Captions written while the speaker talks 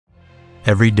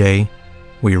Every day,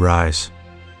 we rise,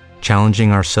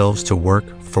 challenging ourselves to work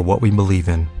for what we believe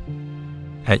in.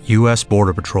 At U.S.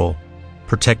 Border Patrol,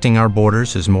 protecting our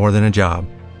borders is more than a job.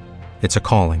 It's a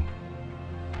calling.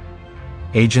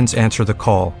 Agents answer the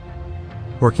call,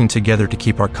 working together to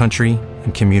keep our country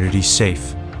and communities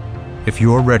safe. If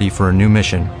you are ready for a new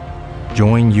mission,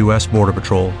 join U.S. Border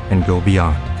Patrol and go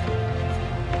beyond.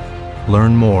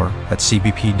 Learn more at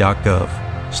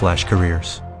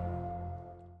cbp.gov/careers.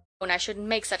 I shouldn't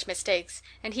make such mistakes,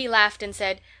 and he laughed and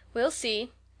said, "We'll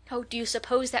see. Oh, do you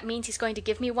suppose that means he's going to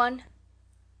give me one?"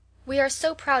 We are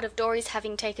so proud of Dorry's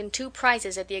having taken 2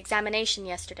 prizes at the examination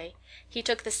yesterday. He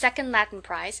took the 2nd Latin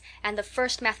prize and the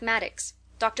 1st mathematics.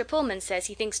 Dr. Pullman says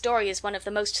he thinks Dorry is one of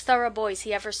the most thorough boys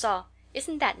he ever saw.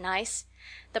 Isn't that nice?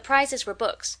 The prizes were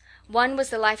books. One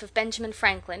was the life of Benjamin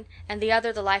Franklin, and the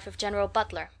other the life of General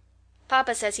Butler.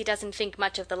 Papa says he doesn't think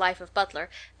much of the life of Butler,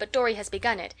 but Dorry has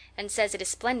begun it, and says it is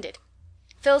splendid.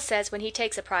 Phil says when he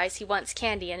takes a prize he wants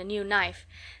candy and a new knife,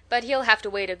 but he'll have to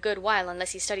wait a good while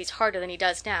unless he studies harder than he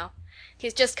does now.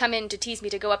 He's just come in to tease me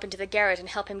to go up into the garret and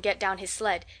help him get down his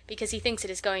sled, because he thinks it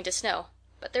is going to snow,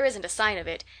 but there isn't a sign of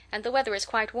it, and the weather is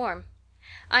quite warm.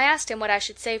 I asked him what I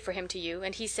should say for him to you,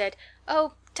 and he said,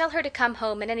 "Oh, tell her to come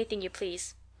home and anything you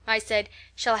please." I said,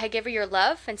 "Shall I give her your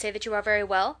love, and say that you are very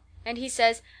well?" And he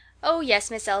says, "Oh, yes,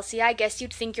 Miss Elsie, I guess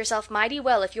you'd think yourself mighty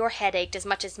well if your head ached as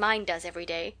much as mine does every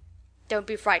day." Don't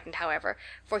be frightened, however,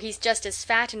 for he's just as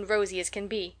fat and rosy as can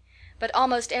be. But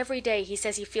almost every day he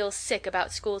says he feels sick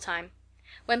about school time.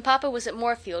 When Papa was at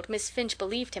Moorfield, Miss Finch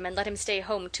believed him and let him stay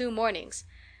home 2 mornings.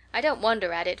 I don't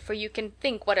wonder at it, for you can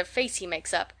think what a face he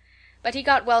makes up. But he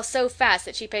got well so fast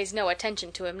that she pays no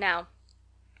attention to him now.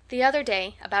 The other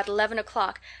day, about 11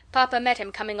 o'clock, Papa met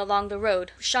him coming along the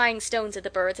road, shying stones at the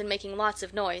birds and making lots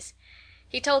of noise.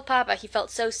 He told Papa he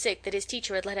felt so sick that his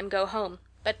teacher had let him go home,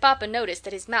 but Papa noticed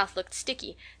that his mouth looked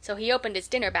sticky, so he opened his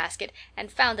dinner basket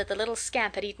and found that the little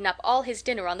scamp had eaten up all his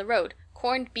dinner on the road,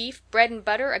 corned beef, bread and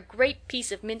butter, a great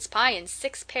piece of mince pie, and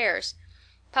 6 pears.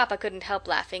 Papa couldn't help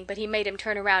laughing, but he made him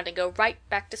turn around and go right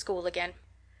back to school again.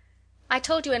 I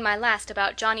told you in my last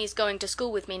about Johnny's going to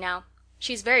school with me now.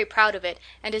 She's very proud of it,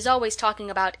 and is always talking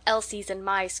about Elsie's and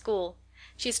my school.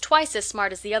 She's twice as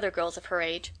smart as the other girls of her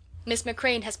age. Miss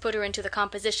McCrane has put her into the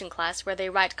composition class, where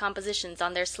they write compositions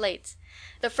on their slates.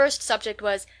 The first subject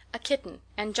was a kitten,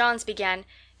 and John's began,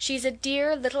 "She's a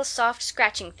dear, little, soft,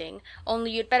 scratching thing,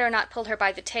 only you'd better not pull her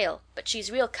by the tail, but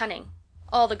she's real cunning."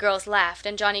 All the girls laughed,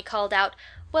 and Johnny called out,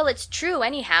 "Well, it's true,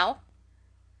 anyhow."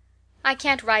 I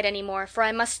can't write any more, for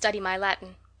I must study my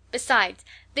Latin. Besides,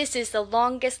 this is the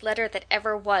longest letter that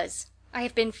ever was. I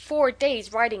have been 4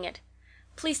 days writing it.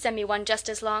 Please send me one just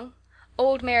as long.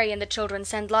 Old Mary and the children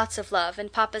send lots of love,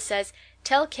 and Papa says,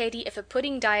 "Tell Katy if a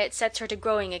pudding diet sets her to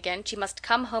growing again she must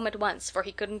come home at once, for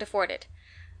he couldn't afford it."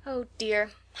 Oh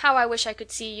dear, how I wish I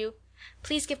could see you.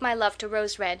 Please give my love to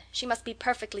Rose Red. She must be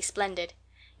perfectly splendid.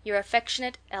 Your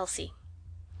affectionate Elsie.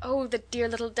 Oh, the dear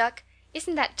little duck.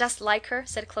 Isn't that just like her?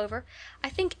 Said Clover. I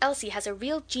think Elsie has a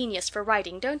real genius for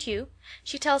writing, don't you?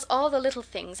 She tells all the little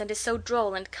things, and is so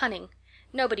droll and cunning.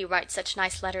 Nobody writes such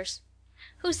nice letters.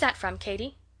 Who's that from,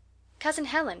 Katy? Cousin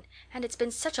Helen, and it's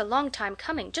been such a long time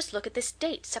coming. Just look at this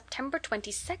date, September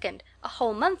 22nd, a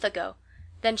whole month ago.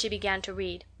 Then she began to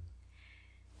read.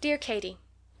 Dear Katy,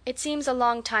 it seems a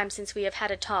long time since we have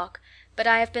had a talk, but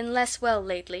I have been less well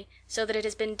lately, so that it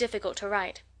has been difficult to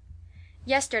write.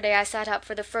 Yesterday I sat up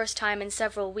for the first time in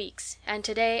several weeks, and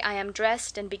today I am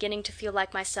dressed and beginning to feel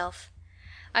like myself.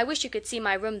 I wish you could see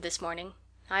my room this morning.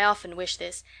 I often wish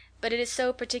this, but it is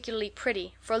so particularly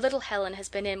pretty, for little Helen has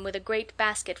been in with a great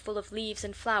basket full of leaves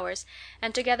and flowers,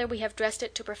 and together we have dressed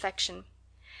it to perfection.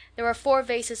 There are 4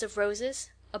 vases of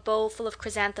roses, a bowl full of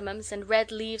chrysanthemums, and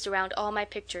red leaves around all my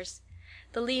pictures.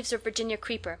 The leaves are Virginia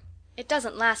creeper. It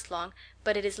doesn't last long,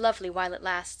 but it is lovely while it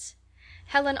lasts.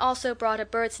 Helen also brought a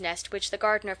bird's nest which the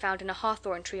gardener found in a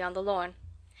hawthorn tree on the lawn.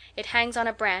 It hangs on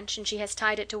a branch, and she has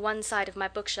tied it to one side of my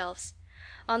bookshelves.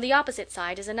 On the opposite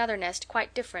side is another nest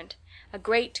quite different, a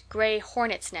great gray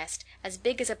hornet's nest, as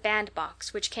big as a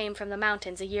bandbox, which came from the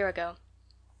mountains a year ago.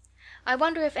 I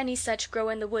wonder if any such grow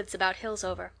in the woods about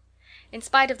Hillsover. In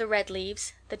spite of the red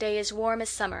leaves, the day is warm as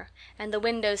summer, and the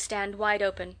windows stand wide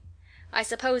open. I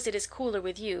suppose it is cooler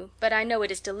with you, but I know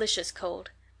it is delicious cold.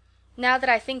 Now that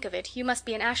I think of it, you must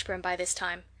be in Ashburn by this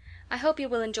time. I hope you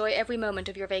will enjoy every moment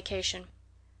of your vacation.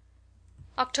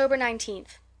 October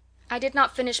 19th. I did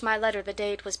not finish my letter the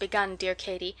day it was begun, dear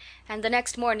Katy, and the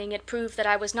next morning it proved that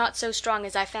I was not so strong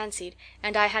as I fancied,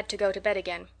 and I had to go to bed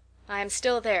again. I am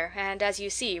still there, and, as you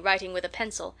see, writing with a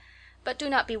pencil. But do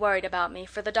not be worried about me,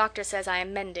 for the doctor says I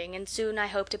am mending, and soon I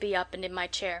hope to be up and in my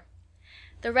chair.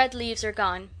 The red leaves are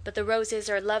gone, but the roses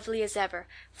are lovely as ever,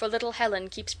 for little Helen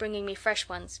keeps bringing me fresh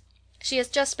ones. She has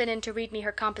just been in to read me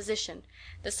her composition.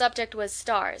 The subject was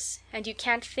stars, and you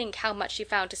can't think how much she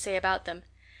found to say about them.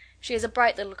 She is a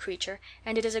bright little creature,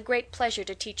 and it is a great pleasure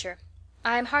to teach her.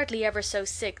 I am hardly ever so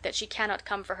sick that she cannot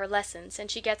come for her lessons, and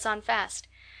she gets on fast.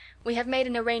 We have made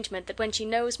an arrangement that when she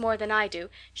knows more than I do,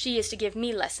 she is to give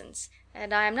me lessons,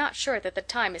 and I am not sure that the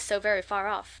time is so very far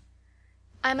off.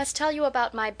 I must tell you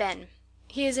about my Ben.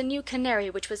 He is a new canary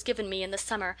which was given me in the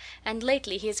summer, and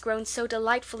lately he has grown so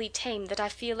delightfully tame that I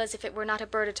feel as if it were not a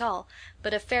bird at all,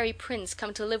 but a fairy prince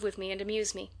come to live with me and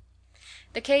amuse me.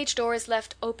 The cage door is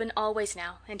left open always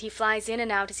now, and he flies in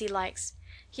and out as he likes.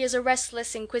 He is a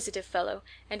restless, inquisitive fellow,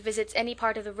 and visits any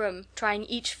part of the room, trying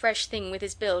each fresh thing with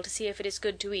his bill to see if it is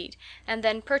good to eat, and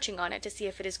then perching on it to see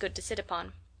if it is good to sit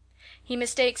upon. He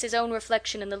mistakes his own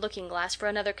reflection in the looking-glass for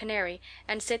another canary,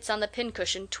 and sits on the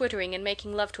pincushion twittering and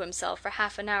making love to himself for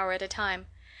half an hour at a time.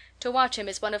 To watch him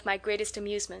is one of my greatest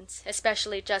amusements,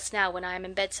 especially just now when I am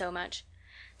in bed so much.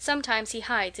 Sometimes he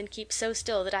hides and keeps so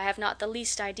still that I have not the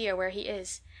least idea where he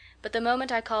is, but the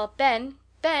moment I call "Ben!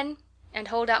 Ben!" and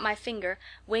hold out my finger,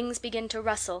 wings begin to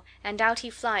rustle, and out he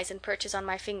flies and perches on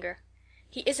my finger.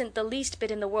 He isn't the least bit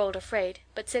in the world afraid,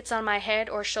 but sits on my head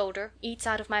or shoulder, eats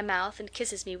out of my mouth, and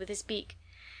kisses me with his beak.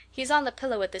 He is on the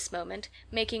pillow at this moment,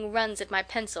 making runs at my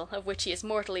pencil, of which he is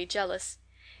mortally jealous.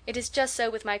 It is just so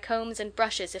with my combs and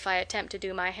brushes if I attempt to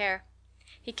do my hair.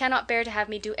 He cannot bear to have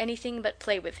me do anything but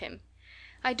play with him.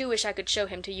 I do wish I could show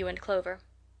him to you and Clover.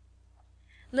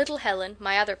 Little Helen,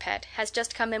 my other pet, has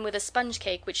just come in with a sponge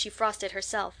cake which she frosted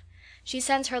herself. She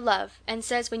sends her love, and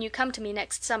says when you come to me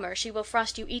next summer she will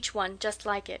frost you each one just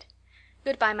like it.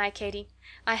 Good-bye, my Katie.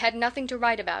 I had nothing to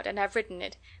write about, and have written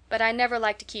it, but I never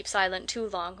like to keep silent too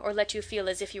long, or let you feel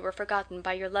as if you were forgotten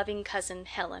by your loving cousin,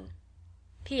 Helen.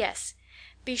 P.S.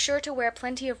 Be sure to wear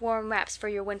plenty of warm wraps for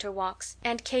your winter walks,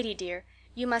 and Katie, dear,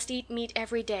 you must eat meat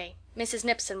every day. Mrs.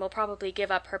 Nipson will probably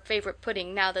give up her favorite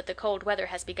pudding now that the cold weather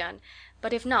has begun,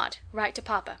 but if not, write to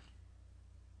Papa.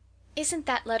 "Isn't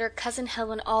that letter Cousin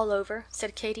Helen all over?"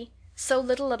 said Katie. "So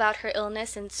little about her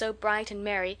illness, and so bright and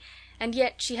merry, and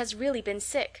yet she has really been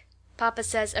sick. Papa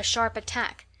says a sharp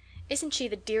attack. Isn't she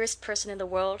the dearest person in the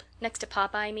world, next to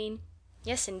Papa, I mean?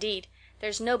 Yes, indeed.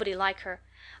 There's nobody like her.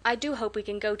 I do hope we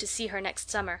can go to see her next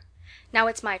summer. Now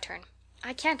it's my turn.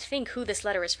 I can't think who this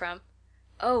letter is from.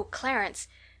 Oh, Clarence!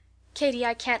 Katie,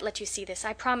 I can't let you see this.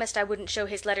 I promised I wouldn't show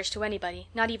his letters to anybody,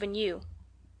 not even you."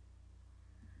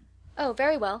 "Oh,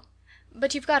 very well.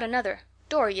 But you've got another.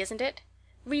 Dorry, isn't it?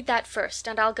 Read that first,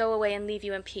 and I'll go away and leave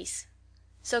you in peace."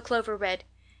 So Clover read,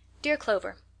 "Dear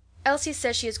Clover, Elsie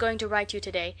says she is going to write you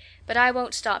today, but I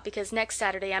won't stop because next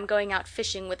Saturday I'm going out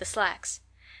fishing with the Slacks.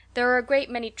 There are a great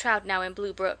many trout now in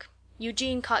Blue Brook.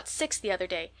 Eugene caught 6 the other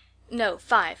day. No,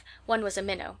 5. One was a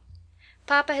minnow.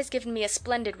 Papa has given me a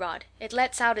splendid rod. It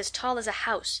lets out as tall as a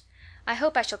house. I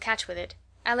hope I shall catch with it.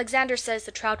 Alexander says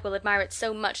the trout will admire it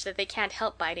so much that they can't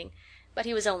help biting, but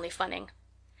he was only funning.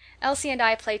 Elsie and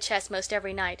I play chess most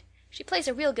every night. She plays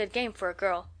a real good game for a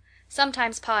girl.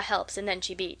 Sometimes Pa helps, and then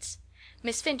she beats.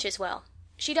 Miss Finch is well.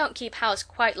 She don't keep house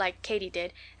quite like Katie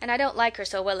did, and I don't like her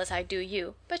so well as I do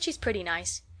you, but she's pretty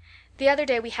nice. The other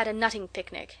day we had a nutting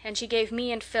picnic, and she gave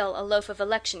me and Phil a loaf of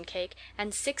election cake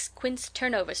and 6 quince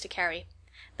turnovers to carry.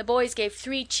 The boys gave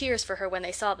 3 cheers for her when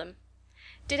they saw them.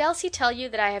 Did Elsie tell you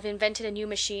that I have invented a new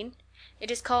machine?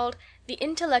 It is called the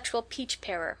Intellectual Peach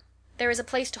Parer. There is a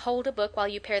place to hold a book while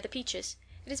you pare the peaches.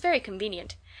 It is very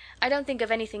convenient. I don't think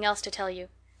of anything else to tell you.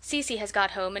 Cecy has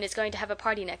got home and is going to have a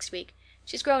party next week.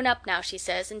 She's grown up now, she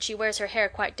says, and she wears her hair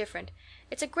quite different.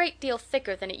 It's a great deal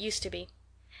thicker than it used to be.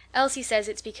 Elsie says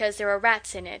it's because there are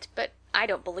rats in it, but I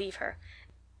don't believe her.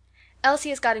 Elsie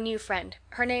has got a new friend.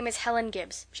 Her name is Helen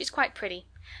Gibbs. She's quite pretty.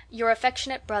 Your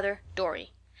affectionate brother,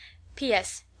 Dorry.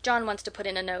 P.S. John wants to put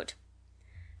in a note.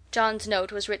 John's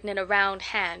note was written in a round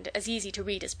hand, as easy to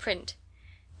read as print.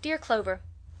 Dear Clover,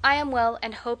 I am well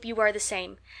and hope you are the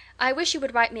same. I wish you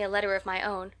would write me a letter of my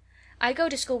own. I go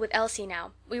to school with Elsie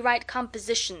now. We write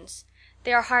compositions.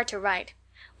 They are hard to write.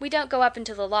 We don't go up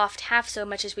into the loft half so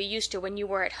much as we used to when you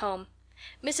were at home.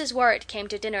 Mrs. Worrett came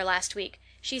to dinner last week.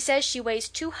 She says she weighs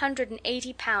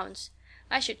 280 pounds.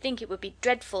 I should think it would be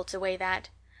dreadful to weigh that.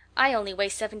 I only weigh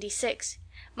 76.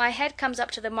 My head comes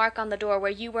up to the mark on the door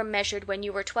where you were measured when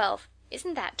you were 12.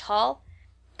 Isn't that tall?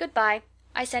 Goodbye.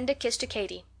 I send a kiss to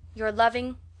Katie. Your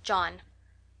loving, John.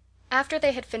 After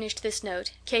they had finished this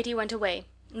note, Katie went away,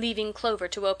 leaving Clover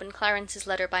to open Clarence's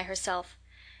letter by herself.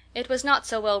 It was not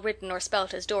so well written or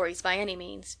spelt as Dorry's by any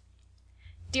means.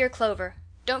 Dear Clover,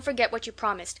 don't forget what you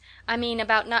promised. I mean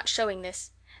about not showing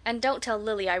this. And don't tell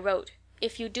Lily I wrote.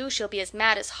 If you do, she'll be as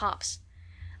mad as hops.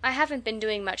 I haven't been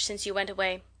doing much since you went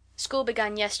away. School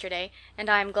begun yesterday, and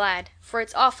I am glad, for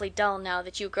it's awfully dull now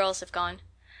that you girls have gone.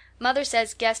 Mother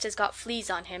says Guest has got fleas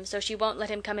on him, so she won't let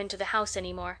him come into the house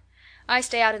any more. I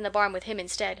stay out in the barn with him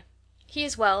instead. He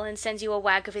is well, and sends you a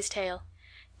wag of his tail.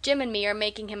 Jim and me are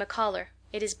making him a collar.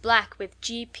 It is black with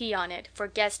G.P. on it, for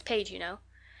Guest paid, you know.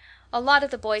 A lot of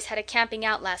the boys had a camping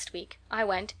out last week. I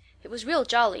went. It was real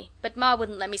jolly, but Ma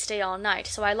wouldn't let me stay all night,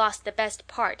 so I lost the best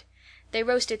part. They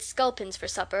roasted sculpins for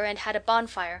supper and had a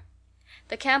bonfire.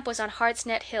 The camp was on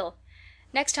Hartsnet Hill.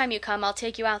 Next time you come I'll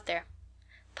take you out there.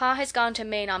 Pa has gone to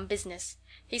Maine on business.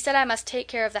 He said I must take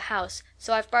care of the house,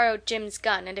 so I've borrowed Jim's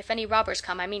gun, and if any robbers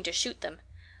come I mean to shoot them.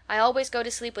 I always go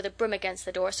to sleep with a broom against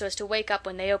the door so as to wake up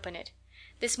when they open it.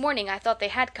 This morning I thought they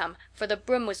had come, for the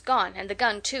broom was gone, and the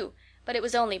gun too, but it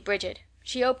was only Bridget.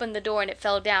 She opened the door and it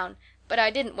fell down, but I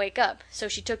didn't wake up, so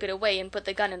she took it away and put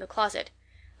the gun in the closet.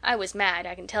 I was mad,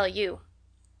 I can tell you.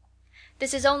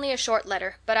 This is only a short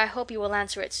letter, but I hope you will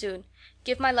answer it soon.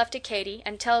 Give my love to Katy,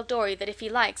 and tell Dorry that if he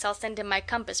likes I'll send him my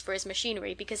compass for his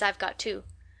machinery, because I've got two.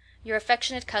 Your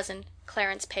affectionate cousin,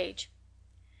 Clarence Page.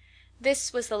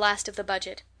 This was the last of the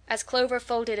budget. As Clover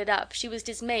folded it up, she was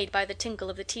dismayed by the tinkle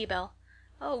of the tea bell.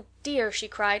 "Oh, dear," she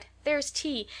cried, "there's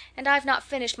tea, and I've not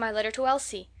finished my letter to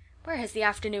Elsie. Where has the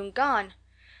afternoon gone?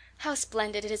 How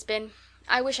splendid it has been!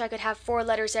 I wish I could have 4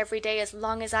 letters every day as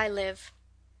long as I live."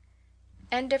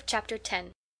 End of chapter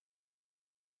 10.